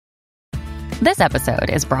This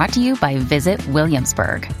episode is brought to you by Visit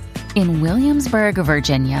Williamsburg. In Williamsburg,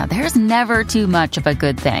 Virginia, there's never too much of a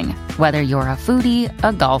good thing. Whether you're a foodie,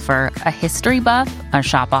 a golfer, a history buff, a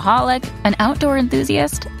shopaholic, an outdoor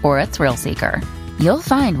enthusiast, or a thrill seeker, you'll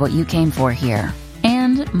find what you came for here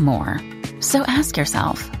and more. So ask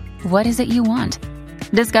yourself, what is it you want?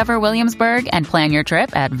 Discover Williamsburg and plan your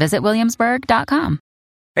trip at visitwilliamsburg.com.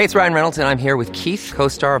 Hey, it's Ryan Reynolds, and I'm here with Keith,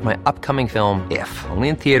 co-star of my upcoming film, If, only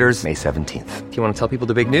in theaters May 17th. Do you want to tell people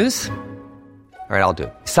the big news? All right, I'll do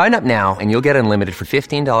it. Sign up now and you'll get unlimited for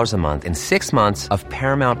 $15 a month and 6 months of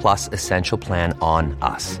Paramount Plus Essential Plan on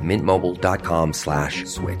us.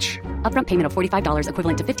 MintMobile.com/switch. Upfront payment of $45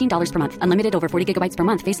 equivalent to $15 per month. Unlimited over 40 gigabytes per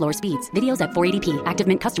month. Face lower speeds. Videos at 480p. Active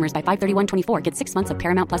Mint customers by 531.24 get 6 months of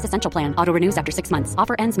Paramount Plus Essential Plan. Auto renews after 6 months.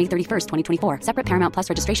 Offer ends May 31st, 2024. Separate Paramount Plus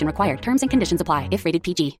registration required. Terms and conditions apply if rated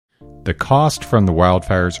PG. The cost from the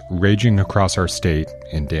wildfires raging across our state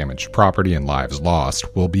in damaged property and lives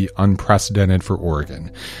lost will be unprecedented for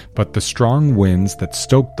Oregon. But the strong winds that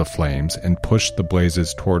stoked the flames and pushed the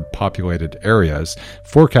blazes toward populated areas,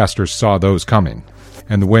 forecasters saw those coming.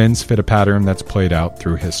 And the winds fit a pattern that's played out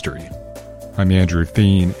through history. I'm Andrew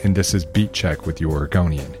Theen, and this is Beat Check with the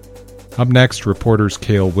Oregonian. Up next, reporters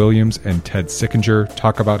Cale Williams and Ted Sickinger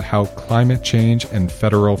talk about how climate change and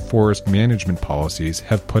federal forest management policies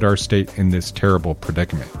have put our state in this terrible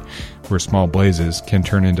predicament, where small blazes can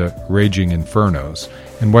turn into raging infernos,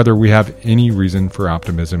 and whether we have any reason for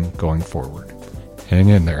optimism going forward. Hang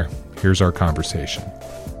in there. Here's our conversation.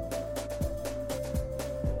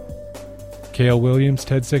 Cale Williams,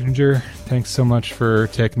 Ted Sickinger, thanks so much for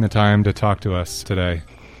taking the time to talk to us today.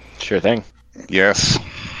 Sure thing. Yes.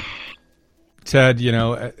 Ted, you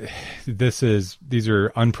know, these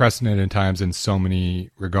are unprecedented times in so many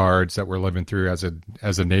regards that we're living through as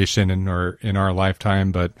a nation and or in our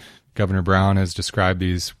lifetime. But Governor Brown has described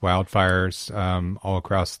these wildfires all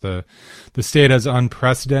across the state as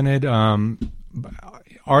unprecedented. Are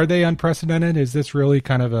they unprecedented? Is this really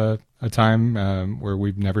kind of a time where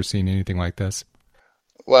we've never seen anything like this?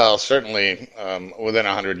 Well, certainly within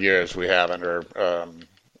 100 years we haven't, or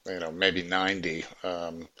maybe 90.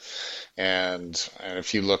 And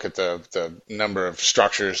if you look at the number of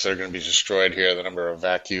structures that are going to be destroyed here, the number of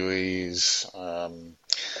evacuees,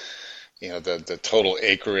 the total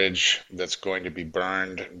acreage that's going to be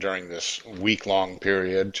burned during this week-long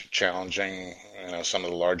period, challenging, some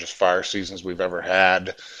of the largest fire seasons we've ever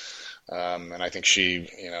had. And I think she,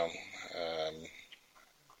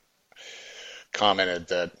 commented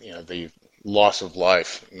that, the loss of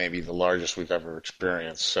life may be the largest we've ever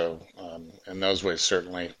experienced. So in those ways,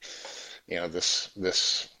 certainly,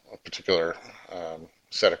 this particular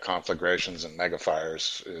set of conflagrations and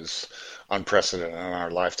megafires is unprecedented in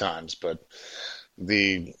our lifetimes. But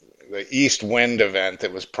the east wind event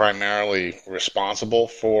that was primarily responsible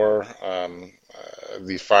for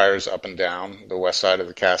these fires up and down the west side of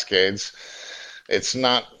the Cascades, it's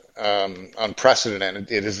not unprecedented.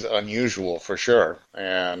 It is unusual for sure.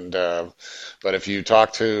 And but if you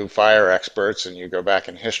talk to fire experts and you go back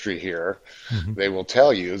in history here, they will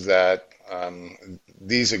tell you that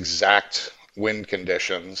these exact wind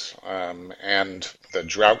conditions and the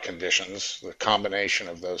drought conditions, the combination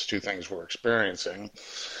of those two things we're experiencing,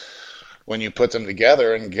 when you put them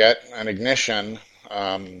together and get an ignition,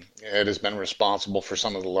 it has been responsible for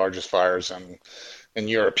some of the largest fires in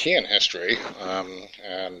European history.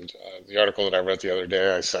 And the article that I wrote the other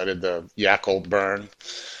day, I cited the Yacolt burn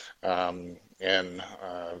in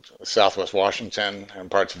southwest Washington and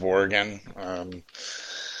parts of Oregon.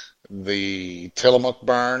 The Tillamook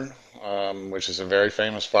burn, which is a very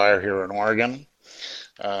famous fire here in Oregon.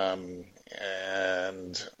 And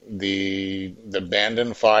the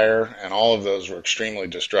Bandon fire, and all of those were extremely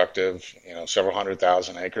destructive. Several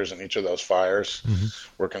 100,000 acres in each of those fires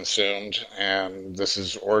were consumed. And this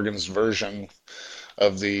is Oregon's version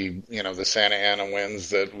of the Santa Ana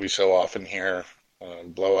winds that we so often hear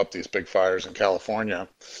blow up these big fires in California.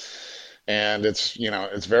 And it's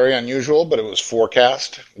very unusual, but it was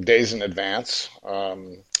forecast days in advance.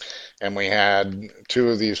 And we had two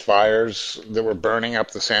of these fires that were burning up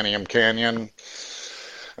the Santiam Canyon,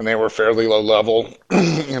 and they were fairly low level,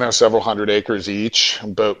 several hundred acres each.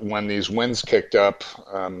 But when these winds kicked up,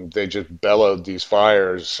 they just bellowed these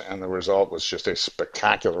fires, and the result was just a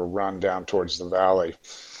spectacular run down towards the valley.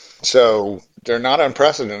 So they're not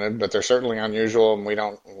unprecedented, but they're certainly unusual, and we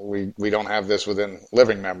don't have this within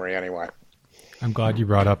living memory anyway. I'm glad you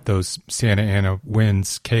brought up those Santa Ana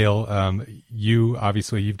winds, Cale.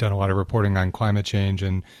 You've done a lot of reporting on climate change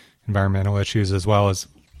and environmental issues, as well as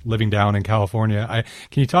living down in California.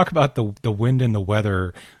 Can you talk about the wind and the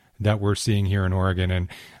weather that we're seeing here in Oregon? And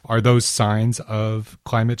are those signs of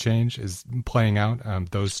climate change is playing out,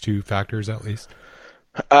 those two factors at least?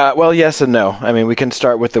 Well, yes and no. I mean, we can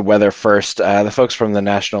start with the weather first. The folks from the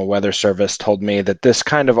National Weather Service told me that this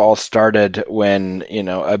kind of all started when,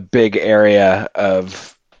 a big area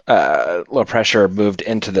of low pressure moved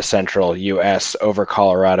into the central U.S. over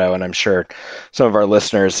Colorado. And I'm sure some of our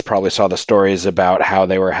listeners probably saw the stories about how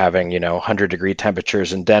they were having, 100-degree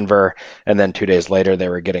temperatures in Denver, and then 2 days later they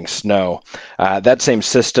were getting snow. That same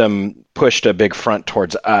system pushed a big front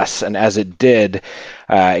towards us, and as it did,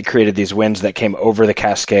 it created these winds that came over the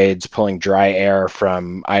Cascades, pulling dry air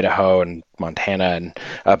from Idaho and Montana and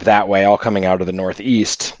up that way, all coming out of the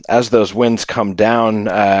northeast. As those winds come down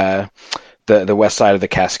the west side of the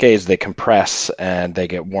Cascades, they compress and they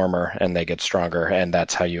get warmer and they get stronger, and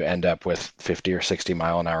that's how you end up with 50 or 60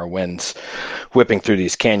 mile an hour winds whipping through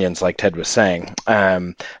these canyons, like Ted was saying.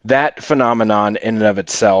 That phenomenon in and of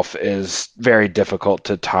itself is very difficult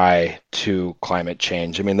to tie to climate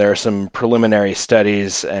change. I mean, there are some preliminary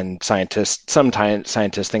studies, and sometimes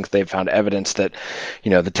scientists think they've found evidence that,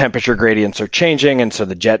 the temperature gradients are changing, and so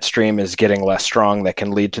the jet stream is getting less strong that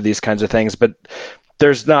can lead to these kinds of things. But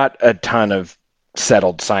there's not a ton of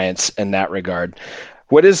settled science in that regard.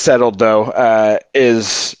 What is settled, though,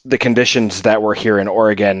 is the conditions that were here in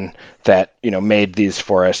Oregon that, made these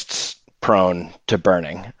forests prone to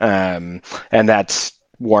burning. And that's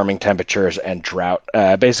warming temperatures and drought.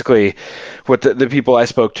 Basically, what the people I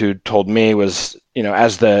spoke to told me was,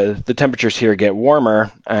 as the temperatures here get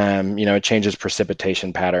warmer, it changes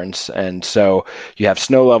precipitation patterns. And so you have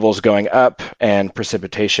snow levels going up, and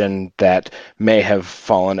precipitation that may have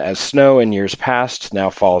fallen as snow in years past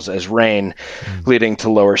now falls as rain, leading to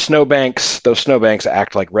lower snowbanks. Those snowbanks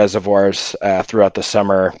act like reservoirs throughout the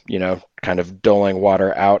summer, kind of doling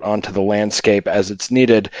water out onto the landscape as it's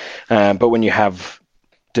needed. But when you have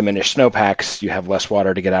diminished snowpacks, you have less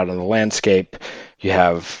water to get out on the landscape. You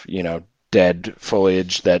have, dead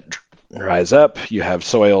foliage that dries up. You have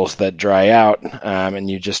soils that dry out, and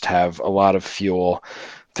you just have a lot of fuel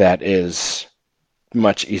that is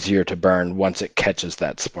much easier to burn once it catches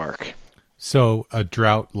that spark. So a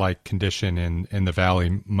drought-like condition in the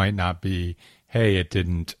valley might not be, hey, it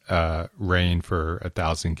didn't rain for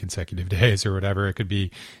 1,000 consecutive days or whatever. It could be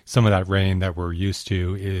some of that rain that we're used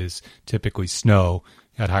to is typically snow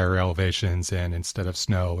at higher elevations, and instead of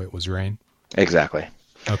snow, it was rain. Exactly.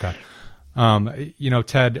 Okay.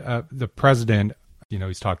 Ted, the president,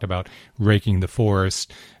 he's talked about raking the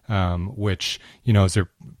forest, which, is a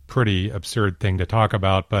pretty absurd thing to talk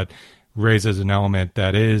about, but raises an element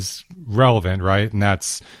that is relevant, right? And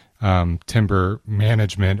that's timber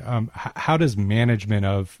management. How does management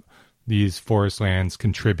of these forest lands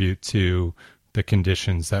contribute to the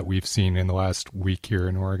conditions that we've seen in the last week here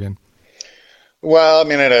in Oregon? Well, I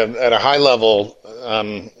mean, at a high level,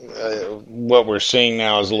 what we're seeing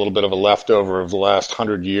now is a little bit of a leftover of the last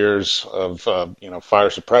 100 years of fire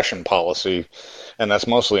suppression policy, and that's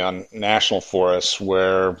mostly on national forests,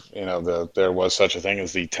 where there was such a thing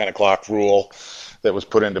as the 10 o'clock rule that was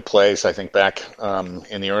put into place, I think, back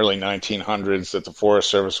in the early 1900s, that the Forest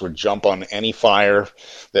Service would jump on any fire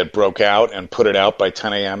that broke out and put it out by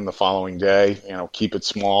 10 a.m. the following day. Keep it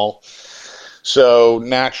small. So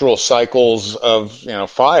natural cycles of,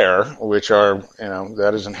 fire, which are,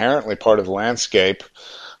 that is inherently part of the landscape,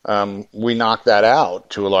 we knock that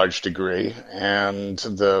out to a large degree. And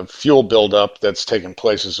the fuel buildup that's taken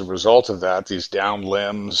place as a result of that, these down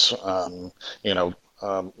limbs, low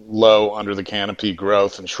under the canopy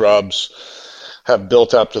growth and shrubs, have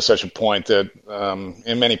built up to such a point that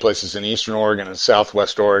in many places in eastern Oregon and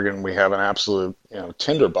southwest Oregon, we have an absolute,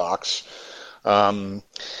 tinderbox.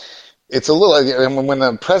 It's a little, when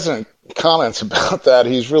the president comments about that,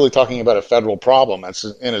 he's really talking about a federal problem that's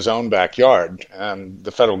in his own backyard. And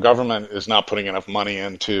the federal government is not putting enough money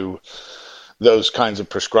into those kinds of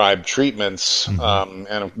prescribed treatments.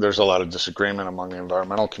 And there's a lot of disagreement among the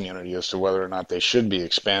environmental community as to whether or not they should be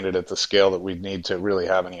expanded at the scale that we'd need to really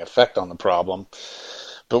have any effect on the problem.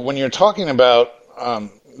 But when you're talking about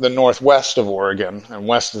the northwest of Oregon and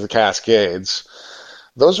west of the Cascades,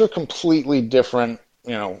 those are completely different,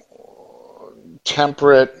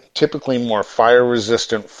 temperate, typically more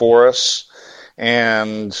fire-resistant forests,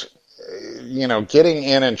 and getting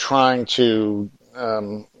in and trying to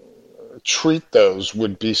treat those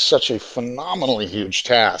would be such a phenomenally huge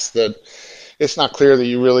task that it's not clear that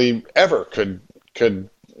you really ever could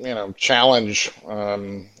challenge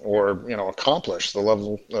or accomplish the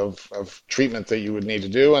level of treatment that you would need to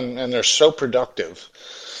do, and they're so productive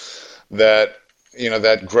that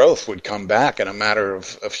that growth would come back in a matter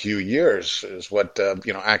of a few years, is what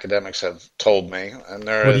academics have told me. And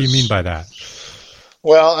what do you mean by that?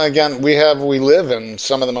 Well, again, we live in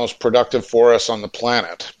some of the most productive forests on the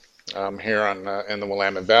planet. Here in the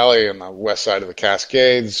Willamette Valley, on the west side of the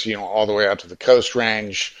Cascades, all the way out to the Coast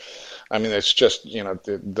Range. I mean, it's just,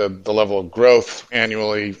 the level of growth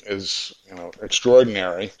annually is,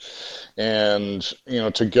 extraordinary. And,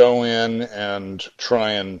 to go in and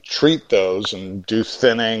try and treat those and do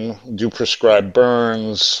thinning, do prescribed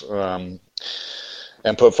burns,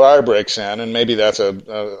 and put fire breaks in, and maybe that's a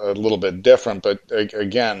little bit different, but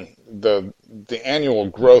again, the annual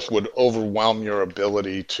growth would overwhelm your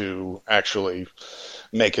ability to actually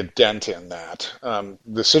make a dent in that.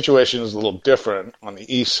 The situation is a little different on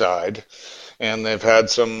the east side, and they've had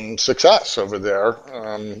some success over there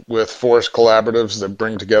with forest collaboratives that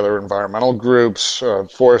bring together environmental groups,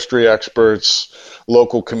 forestry experts,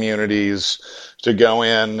 local communities to go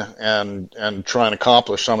in and try and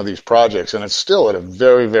accomplish some of these projects. And it's still at a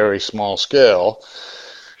very, very small scale.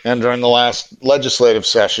 And during the last legislative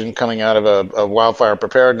session, coming out of a wildfire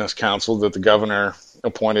preparedness council that the governor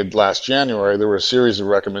appointed last January, there were a series of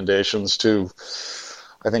recommendations to,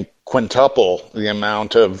 I think, quintuple the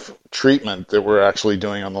amount of treatment that we're actually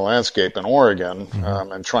doing on the landscape in Oregon,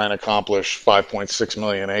 and try and accomplish 5.6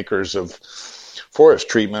 million acres of forest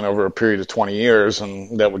treatment over a period of 20 years,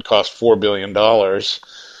 and that would cost $4 billion.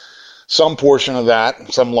 Some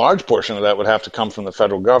large portion of that would have to come from the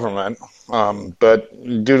federal government. But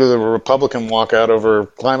due to the Republican walkout over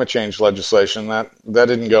climate change legislation, that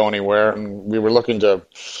didn't go anywhere. And we were looking to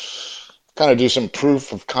kind of do some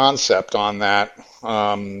proof of concept on that,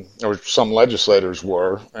 or some legislators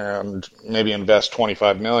were, and maybe invest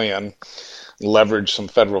 $25 million, leverage some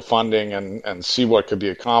federal funding and see what could be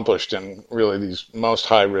accomplished in really these most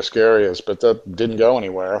high-risk areas, but that didn't go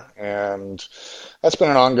anywhere. And that's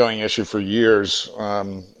been an ongoing issue for years,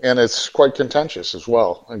 and it's quite contentious as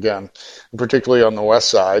well, again, particularly on the west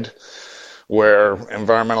side, where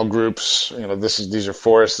environmental groups, these are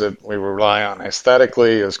forests that we rely on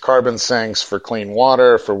aesthetically as carbon sinks for clean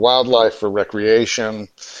water, for wildlife, for recreation.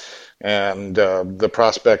 And the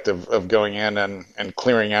prospect of going in and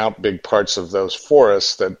clearing out big parts of those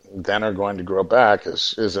forests that then are going to grow back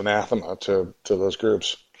is anathema to those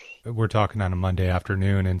groups. We're talking on a Monday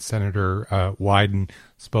afternoon, and Senator Wyden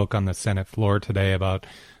spoke on the Senate floor today about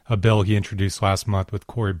a bill he introduced last month with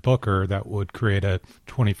Cory Booker that would create a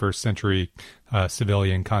 21st century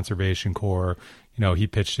civilian conservation corps. He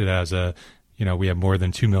pitched it as we have more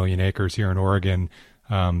than 2 million acres here in Oregon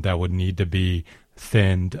that would need to be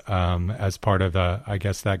thinned as part of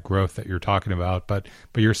that growth that you're talking about, but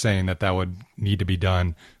you're saying that would need to be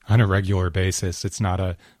done on a regular basis. It's not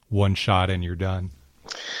a one shot and you're done.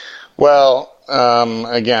 Well,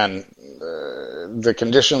 again, the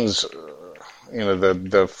conditions,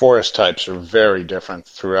 the forest types are very different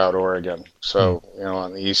throughout Oregon. So,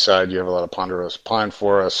 on the east side, you have a lot of ponderosa pine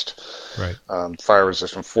forest, right?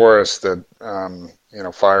 Fire-resistant forest that,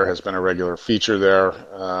 fire has been a regular feature there.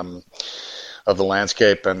 Of the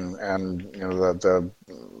landscape, and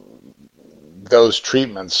those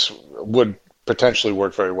treatments would potentially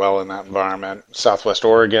work very well in that environment. Southwest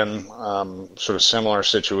Oregon, sort of similar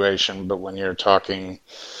situation, but when you're talking,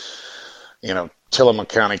 Tillamook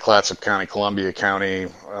County, Clatsop County, Columbia County,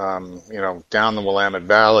 down the Willamette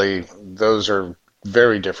Valley, those are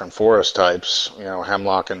very different forest types,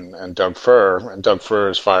 hemlock and Doug fir. And Doug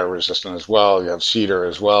fir is fire resistant as well. You have cedar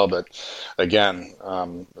as well. But again,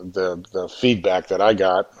 the feedback that I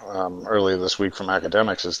got earlier this week from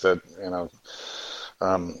academics is that,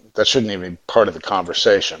 that shouldn't even be part of the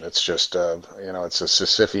conversation. It's just, it's a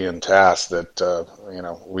Sisyphean task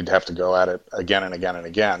that, we'd have to go at it again and again and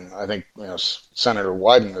again. I think, Senator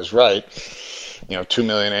Wyden is right. 2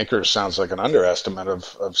 million acres sounds like an underestimate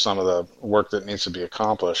of some of the work that needs to be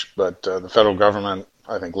accomplished. But the federal government,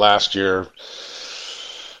 I think last year,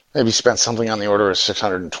 maybe spent something on the order of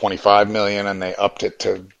 $625 million, and they upped it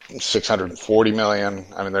to $640 million.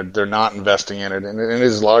 I mean, they're not investing in it, and it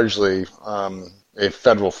is largely a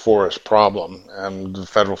federal forest problem, and the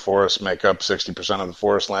federal forests make up 60% of the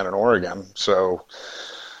forest land in Oregon. So,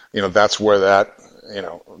 that's where that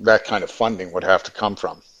kind of funding would have to come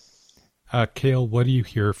from. Cale, what do you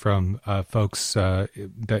hear from folks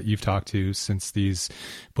that you've talked to since these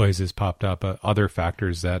blazes popped up? Other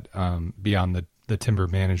factors that beyond the timber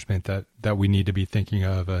management that we need to be thinking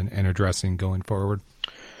of and addressing going forward?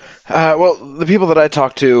 Well, the people that I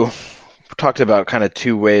talked about kind of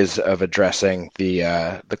two ways of addressing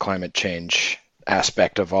the climate change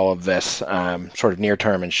aspect of all of this, sort of near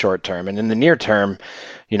term and short term. And in the near term,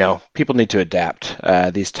 people need to adapt.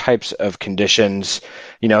 These types of conditions,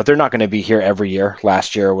 they're not going to be here every year.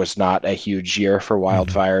 Last year was not a huge year for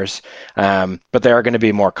wildfires, but they are going to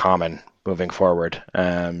be more common moving forward.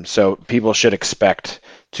 So people should expect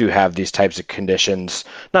to have these types of conditions,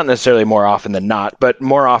 not necessarily more often than not, but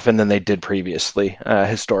more often than they did previously,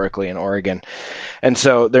 historically in Oregon. And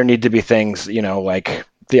so there need to be things, like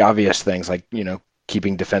the obvious things like,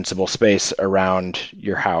 keeping defensible space around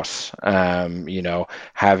your house,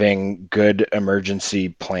 having good emergency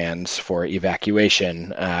plans for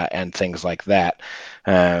evacuation and things like that.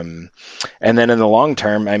 And then in the long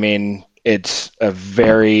term, it's a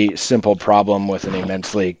very simple problem with an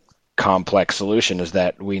immensely complex solution, is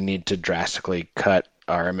that we need to drastically cut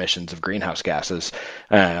our emissions of greenhouse gases.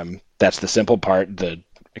 That's the simple part. The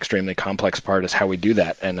extremely complex part is how we do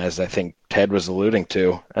that. And as I think Ted was alluding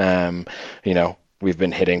to, we've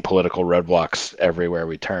been hitting political roadblocks everywhere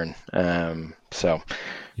we turn.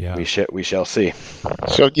 We shall see.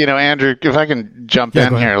 So, Andrew, if I can jump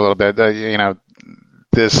in here a little bit,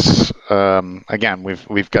 this again,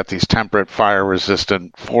 we've got these temperate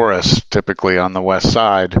fire-resistant forests typically on the west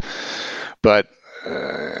side, but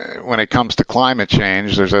when it comes to climate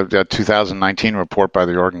change, there's a 2019 report by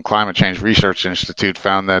the Oregon Climate Change Research Institute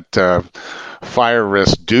found that fire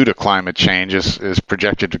risk due to climate change is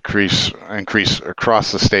projected to increase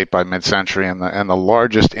across the state by mid-century, and the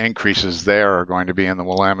largest increases there are going to be in the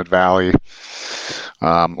Willamette Valley,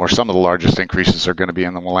 or some of the largest increases are going to be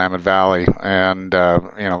in the Willamette Valley. And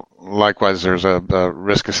likewise, there's a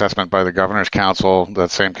risk assessment by the Governor's Council,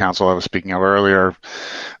 that same council I was speaking of earlier,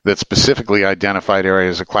 that specifically identified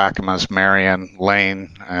areas of Clackamas, Marion,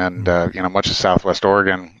 Lane, and much of Southwest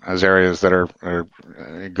Oregon as areas that are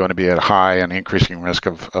going to be at high and increasing risk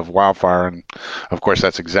of wildfire. And of course,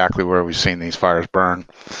 that's exactly where we've seen these fires burn.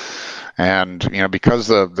 And because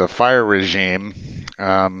the fire regime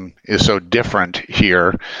is so different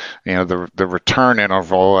here, the return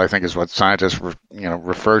interval, I think, is what scientists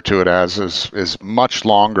refer to it as, is much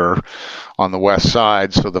longer on the west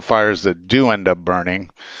side. So the fires that do end up burning,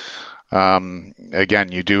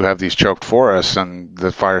 again, you do have these choked forests, and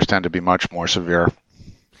the fires tend to be much more severe.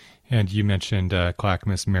 And you mentioned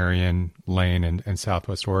Clackamas, Marion, Lane, and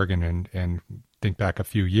Southwest Oregon, and think back a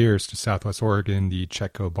few years to Southwest Oregon, the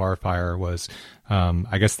Chetco Bar Fire was,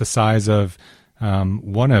 I guess, the size of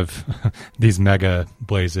one of these mega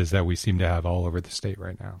blazes that we seem to have all over the state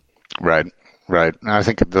right now. Right. And I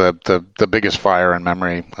think the biggest fire in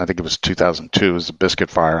memory, I think it was 2002, was the Biscuit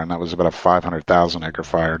Fire, and that was about a 500,000 acre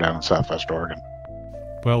fire down in Southwest Oregon.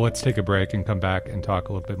 Well, let's take a break and come back and talk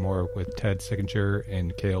a little bit more with Ted Sickinger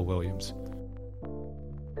and Cale Williams.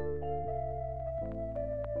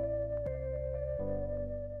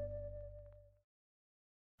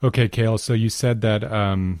 Okay, Cale. So you said that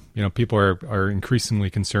people are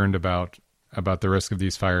increasingly concerned about the risk of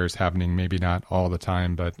these fires happening. Maybe not all the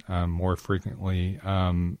time, but more frequently.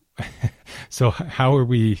 So how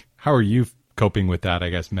are you coping with that? I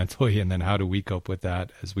guess mentally, and then how do we cope with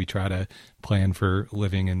that as we try to plan for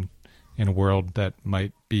living in a world that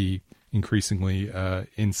might be increasingly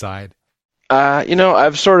inside?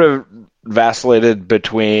 I've sort of vacillated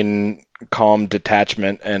between calm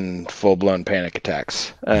detachment and full-blown panic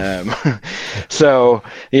attacks. So,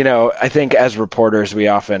 I think as reporters, we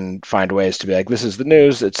often find ways to be like, this is the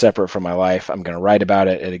news, it's separate from my life, I'm going to write about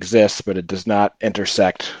it, it exists, but it does not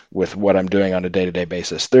intersect with what I'm doing on a day-to-day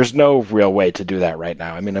basis. There's no real way to do that right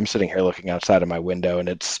now. I'm sitting here looking outside of my window, and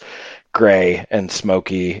it's gray and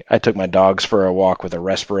smoky. I took my dogs for a walk with a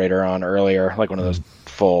respirator on earlier, like one of those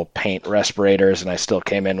full paint respirators, and I still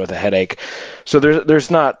came in with a headache. So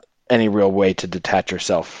there's not any real way to detach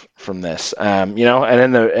yourself from this, and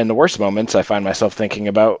in the worst moments, I find myself thinking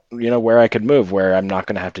about, where I could move, where I'm not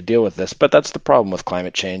going to have to deal with this. But that's the problem with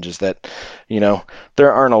climate change, is that,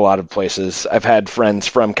 there aren't a lot of places. I've had friends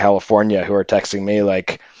from California who are texting me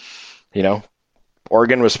like,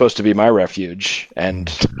 Oregon was supposed to be my refuge,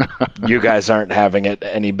 and you guys aren't having it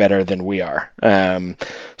any better than we are.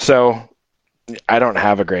 So I don't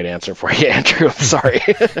have a great answer for you, Andrew. I'm sorry.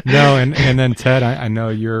 No, and then Ted, I know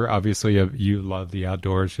you're obviously you love the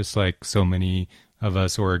outdoors, just like so many of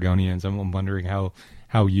us Oregonians. I'm wondering how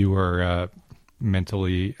you are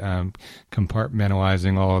mentally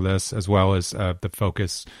compartmentalizing all of this, as well as the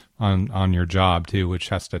focus on your job too, which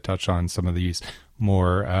has to touch on some of these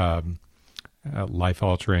more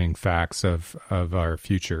life-altering facts of our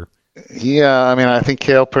future. Yeah, I think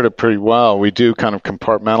Cale put it pretty well. We do kind of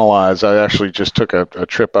compartmentalize. I actually just took a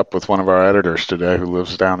trip up with one of our editors today who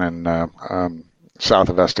lives down in south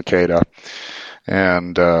of Estacada.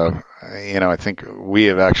 And, I think we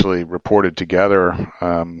have actually reported together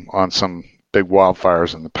on some big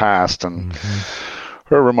wildfires in the past. And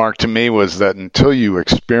her remark to me was that until you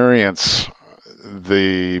experience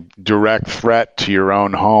the direct threat to your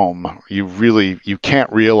own home, you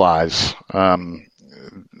can't realize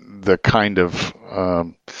the kind of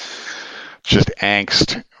just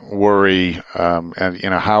angst, worry,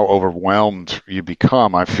 and how overwhelmed you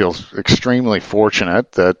become. I feel extremely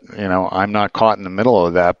fortunate that I'm not caught in the middle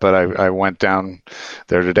of that. But I went down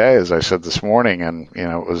there today, as I said this morning, and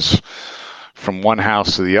it was from one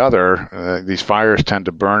house to the other. These fires tend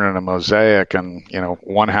to burn in a mosaic, and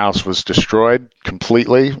one house was destroyed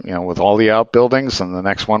completely, with all the outbuildings, and the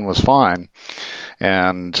next one was fine.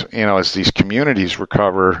 And as these communities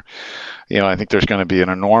recover, I think there's going to be an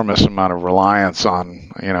enormous amount of reliance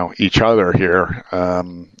on, each other here,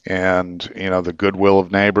 and the goodwill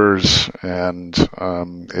of neighbors, and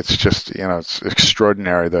it's just, it's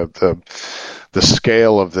extraordinary the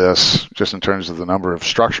scale of this, just in terms of the number of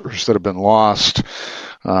structures that have been lost,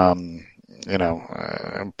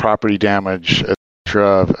 property damage,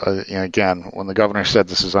 etc. Again, when the governor said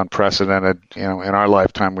this is unprecedented, in our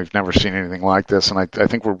lifetime we've never seen anything like this, and I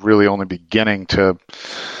think we're really only beginning to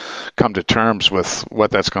come to terms with what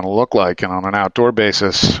that's going to look like. And on an outdoor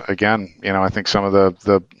basis, again, I think some of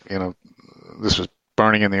the this was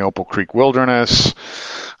burning in the Opal Creek Wilderness,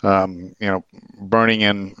 burning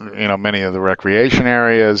in, many of the recreation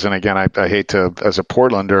areas. And again, I hate to, as a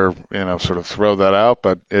Portlander, sort of throw that out,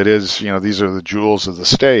 but it is, these are the jewels of the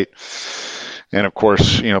state. And of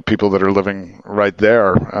course, people that are living right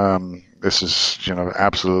there, this is,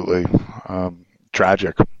 absolutely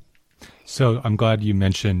tragic. So I'm glad you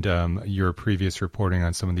mentioned your previous reporting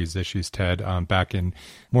on some of these issues, Ted. Back in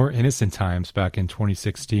more innocent times, back in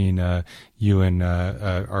 2016, you and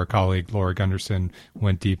our colleague Laura Gunderson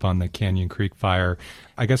went deep on the Canyon Creek fire.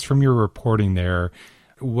 I guess from your reporting there,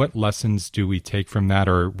 what lessons do we take from that,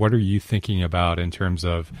 or what are you thinking about in terms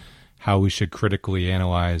of how we should critically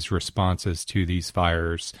analyze responses to these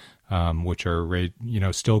fires, which are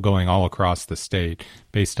still going all across the state,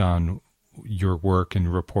 based on your work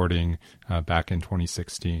and reporting back in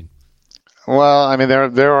 2016? Well, I mean,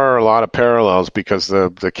 there are a lot of parallels, because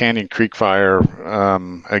the Canyon Creek fire,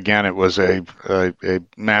 again, it was a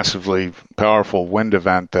massively powerful wind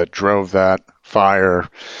event that drove that fire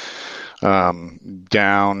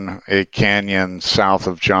down a canyon south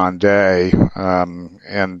of John Day, and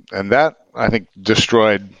that, I think,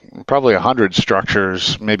 destroyed probably 100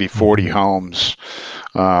 structures, maybe 40 homes.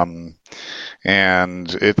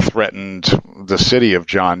 And it threatened the city of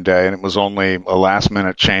John Day, and it was only a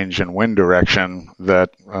last-minute change in wind direction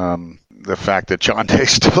that the fact that John Day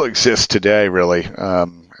still exists today, really,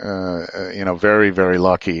 very, very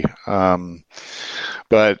lucky.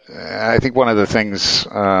 But I think one of the things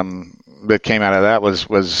that came out of that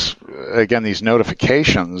was again, these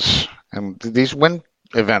notifications, and these wind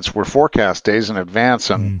events were forecast days in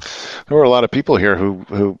advance, and there were a lot of people here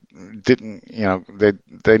who didn't,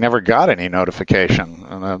 they never got any notification.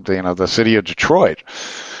 And the city of Detroit,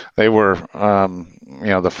 they were,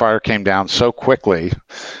 the fire came down so quickly,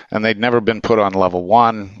 and they'd never been put on level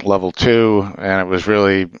 1, level 2, and it was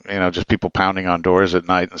really, just people pounding on doors at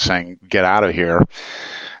night and saying, "Get out of here."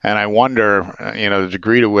 And I wonder, the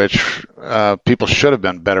degree to which people should have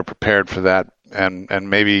been better prepared for that. And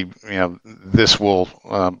maybe, this will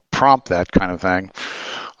prompt that kind of thing.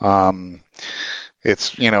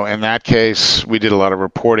 It's, in that case, we did a lot of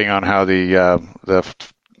reporting on how the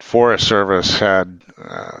Forest Service had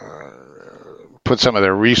put some of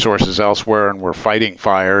their resources elsewhere and were fighting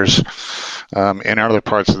fires in other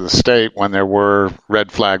parts of the state when there were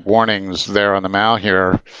red flag warnings there on the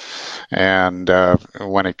Malheur. And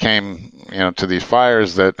when it came, to these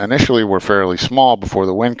fires that initially were fairly small before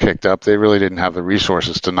the wind kicked up, they really didn't have the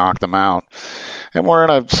resources to knock them out. And we're in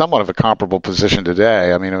a somewhat of a comparable position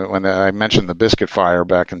today. I mean, when I mentioned the Biscuit Fire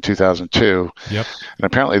back in 2002, yep. And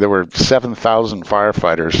apparently there were 7,000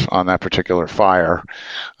 firefighters on that particular fire.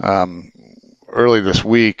 Early this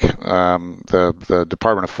week, the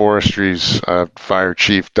Department of Forestry's fire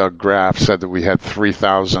chief, Doug Graff, said that we had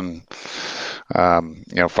 3,000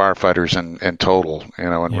 firefighters in total,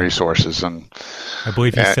 and resources. And I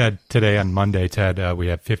believe he said today on Monday, Ted, we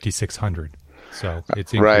have 5,600. So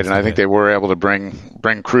it's right, and I think they were able to bring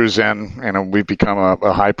crews in, and we've become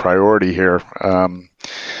a high priority here.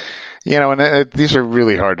 These are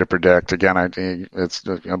really hard to predict. Again, it's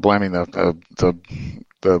blaming the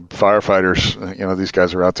firefighters. These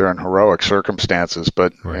guys are out there in heroic circumstances,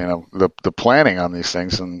 but right. The planning on these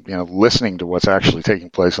things, and listening to what's actually taking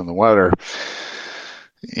place in the weather.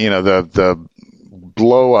 The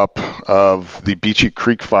blow up of the Beachy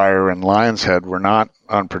Creek fire in Lions Head were not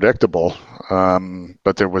unpredictable.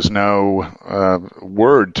 But there was no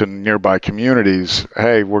word to nearby communities,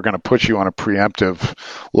 hey, we're going to put you on a preemptive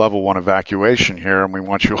level 1 evacuation here, and we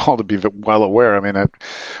want you all to be well aware. I mean, at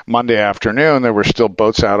Monday afternoon, there were still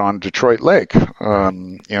boats out on Detroit Lake.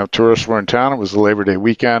 Tourists were in town. It was the Labor Day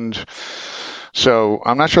weekend. So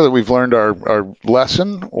I'm not sure that we've learned our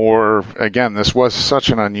lesson, or, again, this was such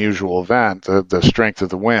an unusual event, the strength of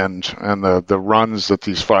the wind and the runs that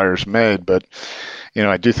these fires made. But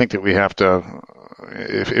I do think that we have to,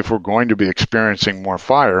 if we're going to be experiencing more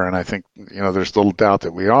fire, and I think, there's little doubt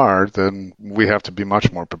that we are, then we have to be much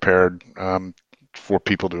more prepared for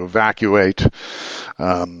people to evacuate.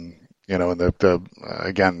 And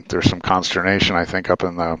again, there's some consternation, I think, up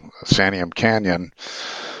in the Santiam Canyon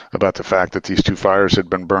about the fact that these 2 fires had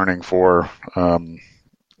been burning for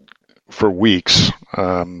weeks,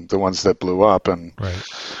 the ones that blew up, and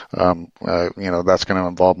that's going to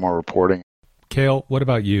involve more reporting. Cale, what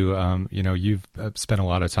about you? You've spent a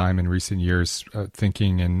lot of time in recent years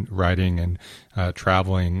thinking and writing and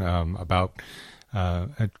traveling about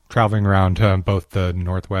traveling around both the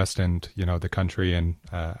Northwest and, the country. And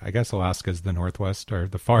I guess Alaska is the Northwest, or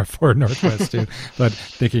the far Northwest too, but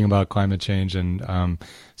thinking about climate change. And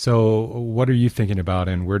so what are you thinking about,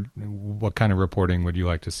 and what kind of reporting would you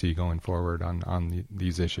like to see going forward on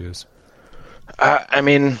these issues? I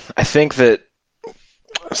think that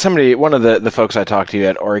one of the folks I talked to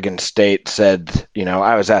at Oregon State said,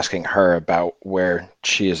 I was asking her about where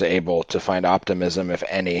she is able to find optimism, if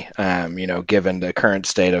any, given the current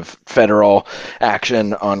state of federal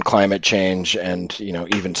action on climate change and,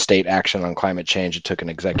 even state action on climate change. It took an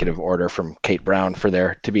executive order from Kate Brown for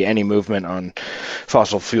there to be any movement on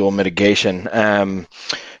fossil fuel mitigation. And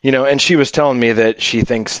she was telling me that she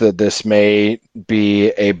thinks that this may be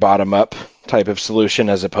a bottom-up type of solution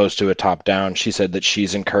as opposed to a top-down. She said that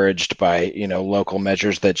she's encouraged by, local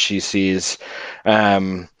measures that she sees.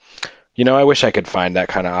 I wish I could find that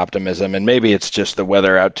kind of optimism, and maybe it's just the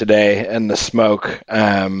weather out today and the smoke.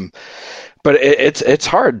 But it's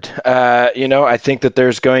hard. I think that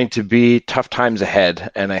there's going to be tough times ahead,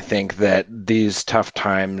 and I think that these tough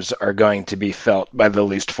times are going to be felt by the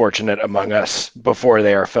least fortunate among us before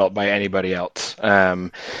they are felt by anybody else.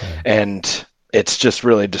 And it's just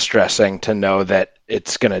really distressing to know that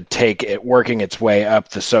it's going to take it working its way up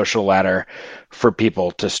the social ladder for people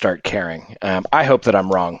to start caring. I hope that I'm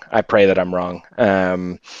wrong. I pray that I'm wrong.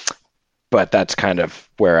 But that's kind of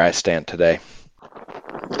where I stand today.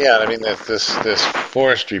 Yeah, I mean, this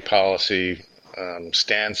forestry policy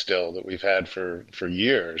standstill that we've had for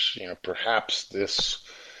years, perhaps this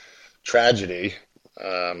tragedy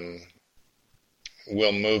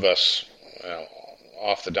will move us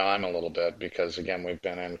off the dime a little bit, because again, we've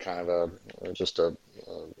been in kind of a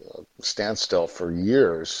standstill for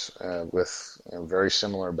years with very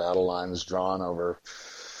similar battle lines drawn over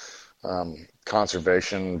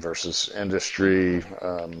conservation versus industry,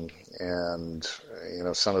 and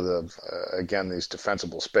some of the these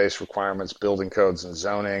defensible space requirements, building codes and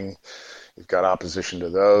zoning. You've got opposition to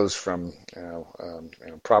those from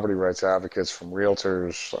property rights advocates, from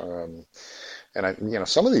realtors, and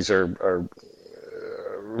some of these are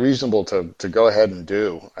reasonable to go ahead and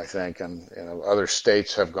do, I think, and other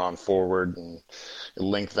states have gone forward and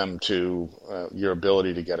linked them to your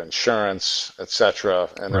ability to get insurance, etc.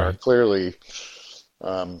 And there are clearly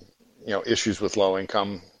issues with low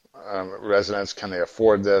income residents. Can they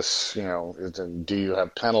afford this? Do you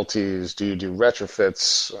have penalties? Do you do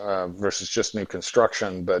retrofits versus just new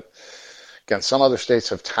construction? But again, some other states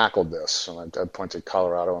have tackled this, and I'd point to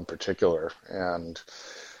Colorado in particular, and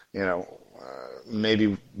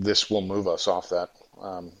maybe this will move us off that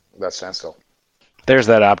standstill. There's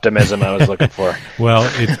that optimism I was looking for. Well,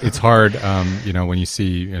 it's hard, when you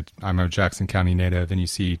see, I'm a Jackson County native, and you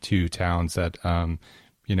see 2 towns that, are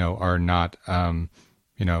not,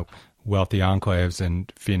 wealthy enclaves,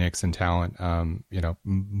 and Phoenix and Talent,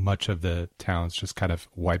 much of the town's just kind of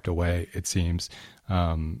wiped away, it seems.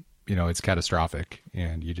 It's catastrophic,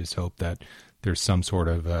 and you just hope that there's some sort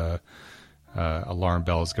of alarm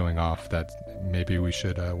bells going off that maybe we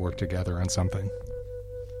should work together on something.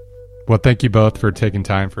 Well, thank you both for taking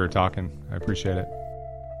time for talking. I appreciate it.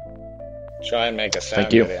 Try and make a sound.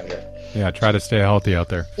 Thank you. Good, Andrew. Yeah, try to stay healthy out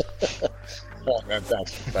there. Oh, man,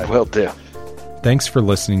 thanks. Will do. Thanks for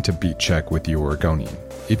listening to Beat Check with the Oregonian.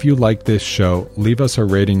 If you like this show, leave us a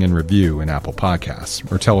rating and review in Apple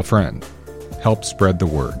Podcasts, or tell a friend. Help spread the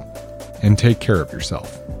word. And take care of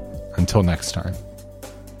yourself. Until next time.